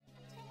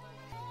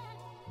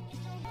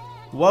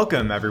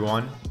Welcome,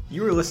 everyone.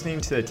 You are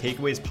listening to the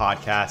Takeaways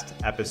Podcast,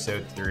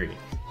 Episode 3.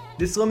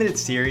 This limited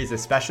series is a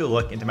special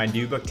look into my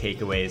new book,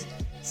 Takeaways,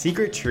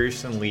 Secret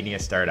Truths on Leading a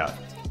Startup.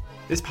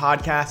 This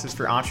podcast is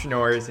for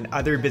entrepreneurs and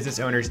other business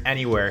owners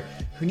anywhere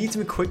who need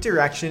some quick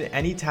direction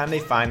anytime they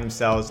find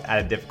themselves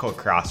at a difficult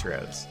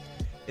crossroads.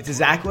 It's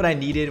exactly what I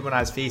needed when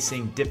I was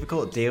facing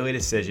difficult daily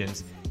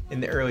decisions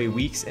in the early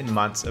weeks and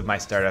months of my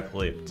startup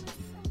Looped.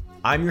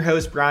 I'm your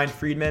host, Brian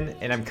Friedman,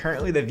 and I'm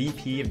currently the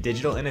VP of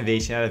Digital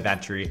Innovation at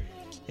Aventry,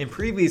 and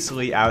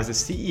previously I was the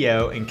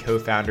CEO and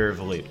co-founder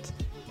of Looped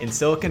in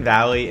Silicon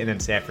Valley and in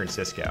San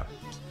Francisco.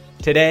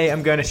 Today,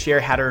 I'm going to share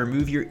how to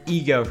remove your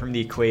ego from the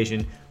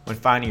equation when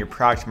finding your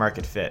product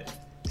market fit.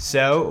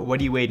 So, what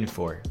are you waiting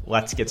for?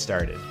 Let's get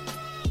started.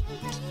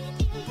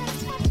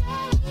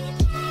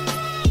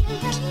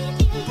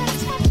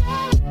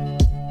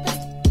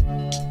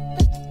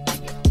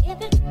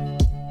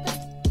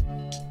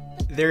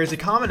 There is a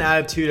common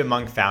attitude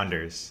among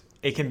founders.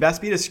 It can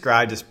best be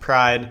described as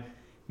pride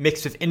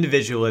mixed with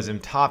individualism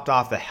topped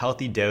off a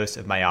healthy dose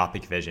of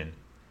myopic vision.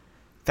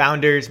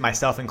 Founders,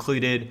 myself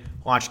included,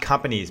 launch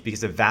companies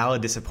because of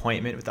valid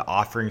disappointment with the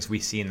offerings we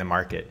see in the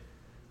market.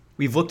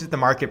 We've looked at the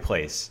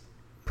marketplace,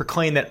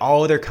 proclaimed that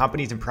all other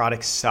companies and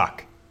products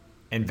suck,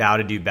 and vow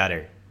to do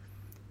better.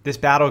 This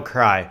battle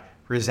cry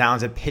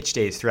resounds at pitch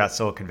days throughout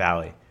Silicon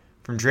Valley,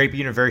 from Draper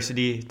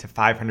University to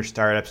 500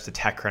 startups to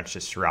TechCrunch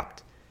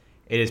Disrupt.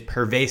 It is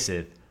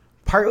pervasive,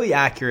 partly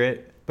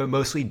accurate, but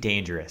mostly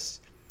dangerous.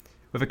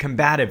 With a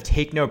combative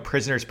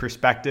take-no-prisoners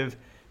perspective,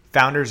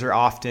 founders are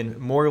often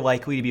more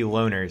likely to be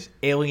loners,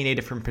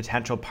 alienated from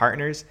potential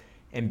partners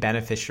and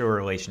beneficial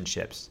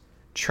relationships.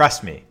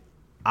 Trust me,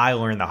 I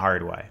learned the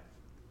hard way.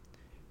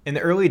 In the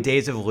early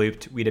days of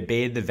Looped, we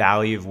debated the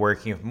value of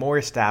working with more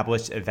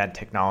established event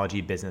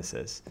technology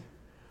businesses.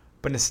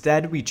 But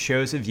instead, we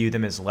chose to view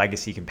them as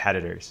legacy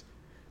competitors.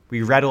 We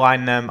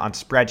redlined them on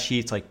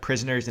spreadsheets like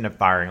prisoners in a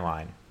firing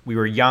line. We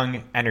were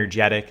young,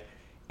 energetic,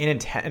 and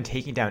intent on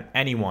taking down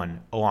anyone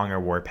along our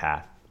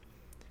warpath.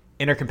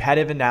 In our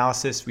competitive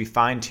analysis, we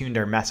fine-tuned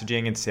our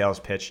messaging and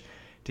sales pitch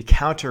to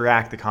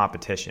counteract the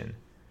competition.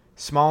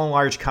 Small and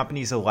large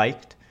companies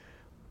alike,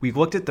 we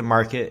looked at the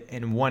market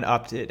and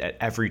one-upped it at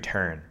every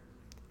turn.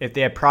 If they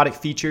had product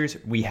features,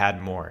 we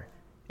had more.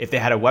 If they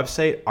had a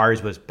website,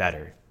 ours was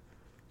better.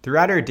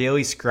 Throughout our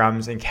daily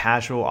scrums and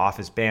casual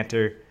office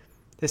banter,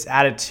 this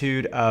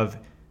attitude of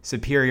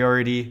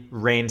superiority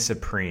reigned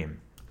supreme.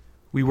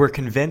 We were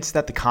convinced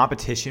that the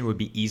competition would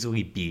be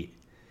easily beat,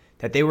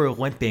 that they were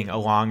limping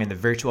along in the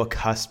virtual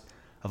cusp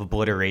of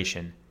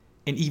obliteration.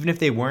 And even if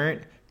they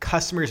weren't,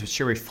 customers would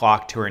surely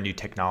flock to our new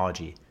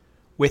technology.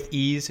 With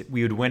ease,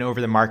 we would win over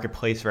the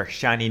marketplace with our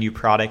shiny new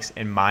products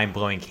and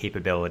mind-blowing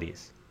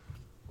capabilities.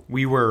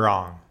 We were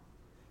wrong.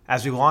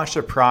 As we launched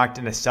our product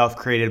in a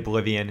self-created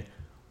oblivion,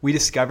 we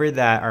discovered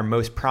that our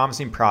most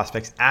promising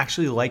prospects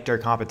actually liked our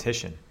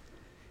competition.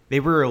 They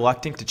were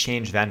reluctant to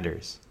change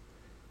vendors.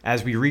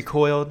 As we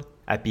recoiled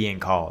at being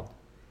called.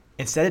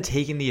 Instead of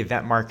taking the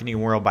event marketing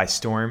world by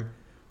storm,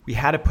 we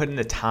had to put in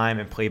the time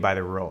and play by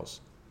the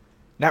rules.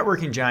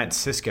 Networking giant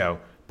Cisco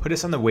put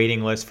us on the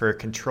waiting list for a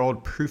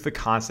controlled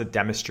proof-of-concept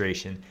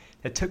demonstration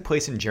that took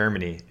place in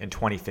Germany in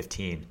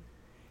 2015.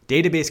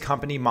 Database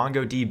company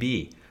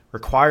MongoDB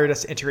required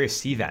us to enter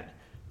Cvent,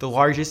 the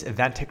largest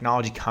event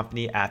technology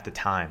company at the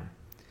time.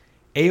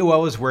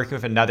 AOL was working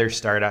with another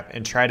startup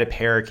and tried to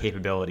pair our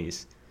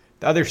capabilities.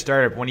 The other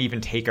startup wouldn't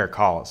even take our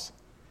calls.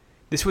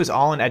 This was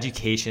all an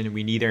education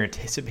we neither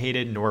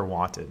anticipated nor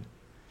wanted.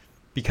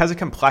 Because of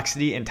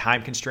complexity and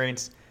time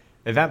constraints,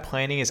 event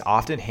planning is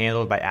often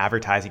handled by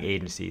advertising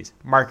agencies,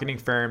 marketing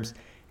firms,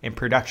 and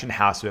production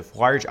houses with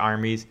large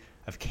armies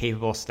of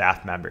capable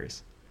staff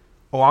members.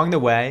 Along the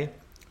way,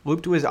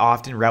 Looped was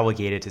often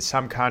relegated to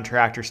some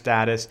contractor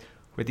status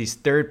with these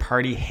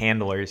third-party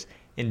handlers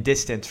in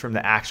distance from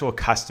the actual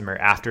customer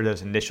after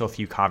those initial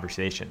few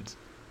conversations.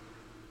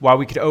 While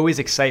we could always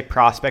excite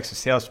prospects with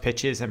sales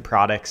pitches and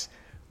products,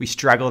 we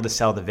struggled to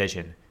sell the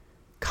vision.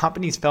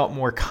 Companies felt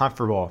more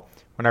comfortable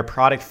when our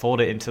product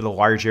folded into the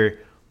larger,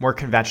 more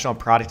conventional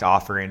product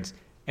offerings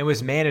and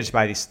was managed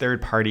by these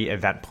third-party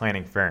event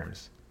planning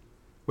firms.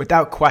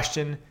 Without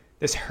question,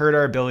 this hurt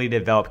our ability to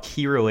develop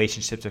key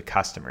relationships with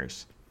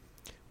customers.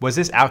 Was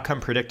this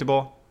outcome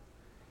predictable?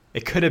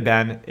 It could have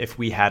been if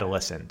we had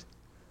listened.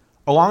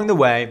 Along the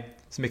way,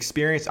 some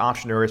experienced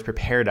entrepreneurs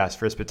prepared us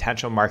for this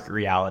potential market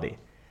reality.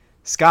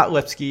 Scott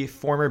Lipsky,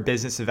 former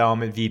business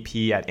development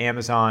VP at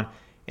Amazon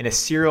and a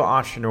serial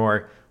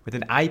entrepreneur with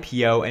an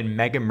IPO and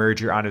mega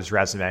merger on his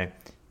resume,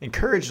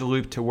 encouraged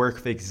Loop to work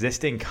with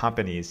existing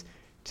companies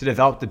to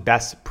develop the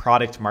best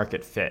product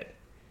market fit.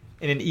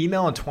 In an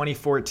email in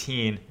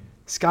 2014,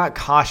 Scott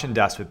cautioned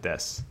us with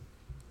this.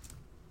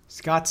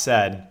 Scott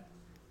said,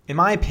 "In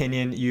my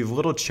opinion, you have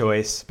little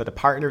choice but to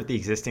partner with the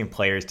existing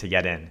players to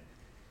get in.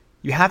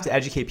 You have to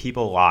educate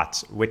people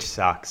lots, which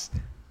sucks.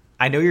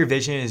 I know your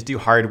vision is do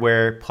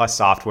hardware plus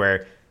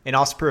software and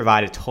also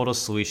provide a total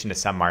solution to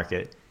some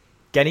market.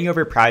 Getting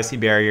over privacy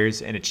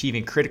barriers and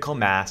achieving critical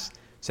mass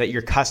so that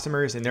your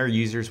customers and their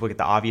users will get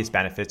the obvious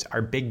benefits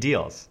are big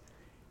deals.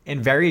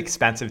 and very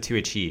expensive to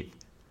achieve.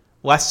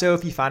 Less so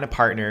if you find a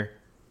partner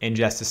and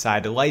just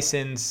decide to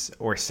license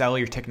or sell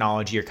your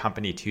technology or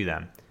company to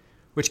them,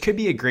 which could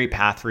be a great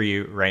path for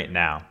you right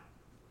now.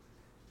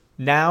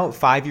 Now,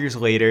 5 years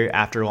later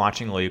after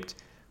launching Looped,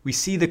 we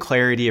see the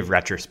clarity of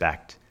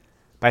retrospect.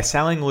 By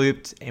selling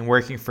Looped and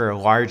working for a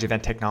large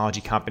event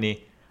technology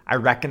company, I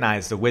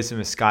recognize the wisdom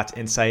of Scott's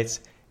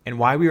insights and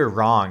why we were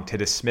wrong to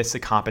dismiss the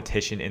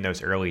competition in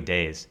those early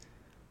days.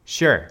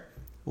 Sure,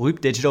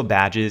 Loop digital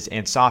badges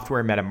and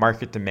software met a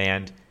market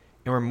demand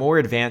and were more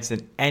advanced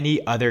than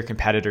any other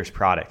competitor's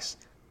products,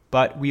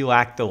 but we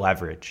lacked the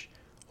leverage.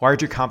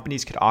 Larger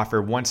companies could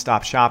offer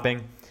one-stop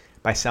shopping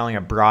by selling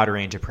a broad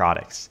range of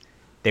products.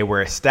 They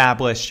were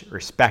established,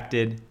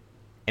 respected,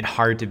 and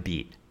hard to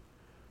beat.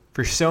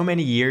 For so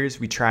many years,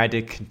 we tried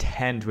to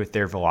contend with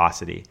their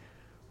velocity.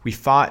 We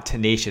fought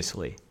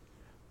tenaciously,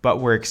 but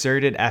were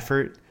exerted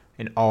effort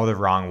in all the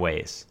wrong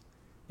ways.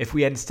 If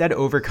we had instead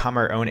overcome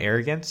our own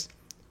arrogance,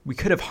 we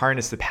could have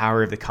harnessed the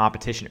power of the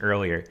competition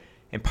earlier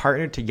and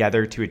partnered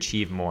together to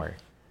achieve more.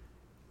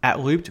 At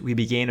Looped, we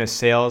began with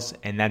sales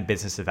and then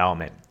business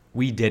development.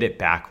 We did it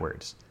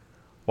backwards.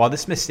 While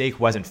this mistake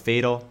wasn't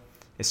fatal,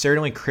 it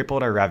certainly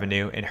crippled our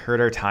revenue and hurt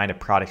our time to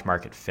product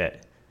market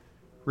fit.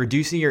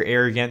 Reducing your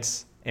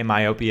arrogance and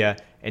myopia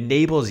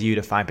enables you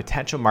to find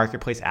potential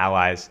marketplace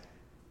allies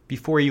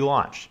before you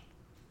launch.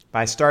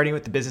 By starting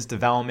with the business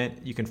development,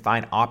 you can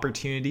find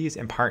opportunities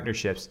and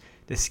partnerships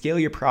to scale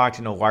your product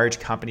in a large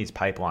company's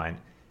pipeline,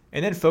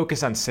 and then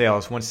focus on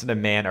sales once the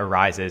demand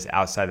arises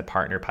outside the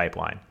partner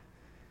pipeline.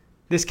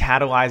 This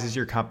catalyzes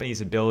your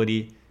company's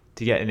ability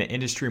to get in an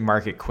industry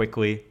market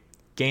quickly,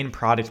 gain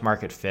product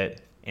market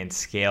fit, and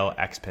scale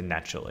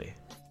exponentially.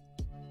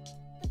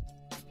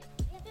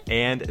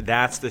 And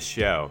that's the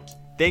show.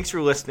 Thanks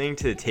for listening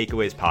to the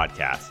Takeaways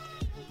podcast,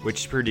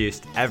 which is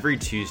produced every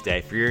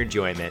Tuesday for your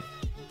enjoyment,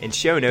 and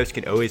show notes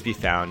can always be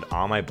found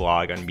on my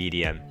blog on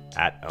Medium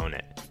at Own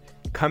It.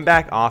 Come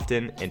back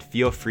often and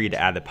feel free to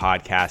add the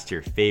podcast to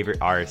your favorite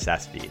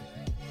RSS feed.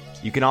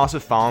 You can also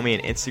follow me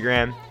on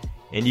Instagram,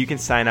 and you can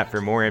sign up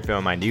for more info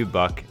on my new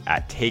book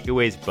at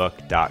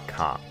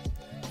takeawaysbook.com.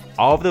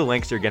 All of the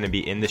links are going to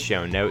be in the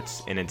show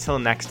notes, and until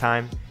next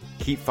time,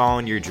 keep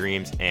following your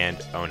dreams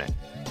and own it.